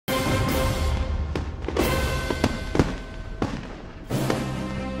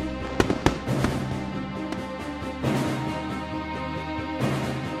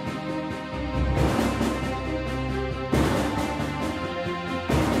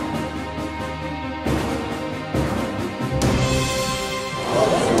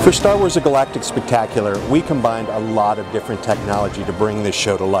For Star Wars: A Galactic Spectacular, we combined a lot of different technology to bring this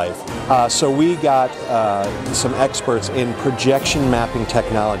show to life. So we got some experts in projection mapping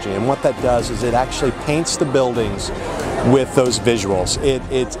technology, and what that does is it actually paints the buildings with those visuals.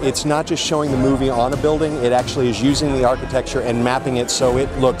 It's not just showing the movie on a building, it actually is using the architecture and mapping it so it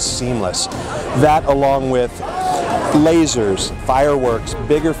looks seamless. That, along with lasers, fireworks,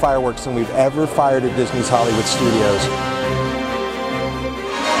 bigger fireworks than we've ever fired at Disney's Hollywood Studios.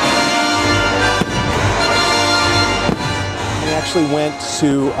 We actually went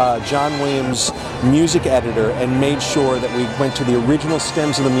to John Williams' music editor and made sure that we went to the original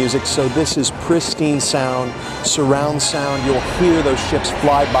stems of the music, so this is pristine sound, surround sound. You'll hear those ships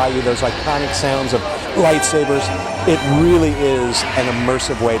fly by you, those iconic sounds of lightsabers. It really is an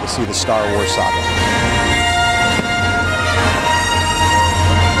immersive way to see the Star Wars saga.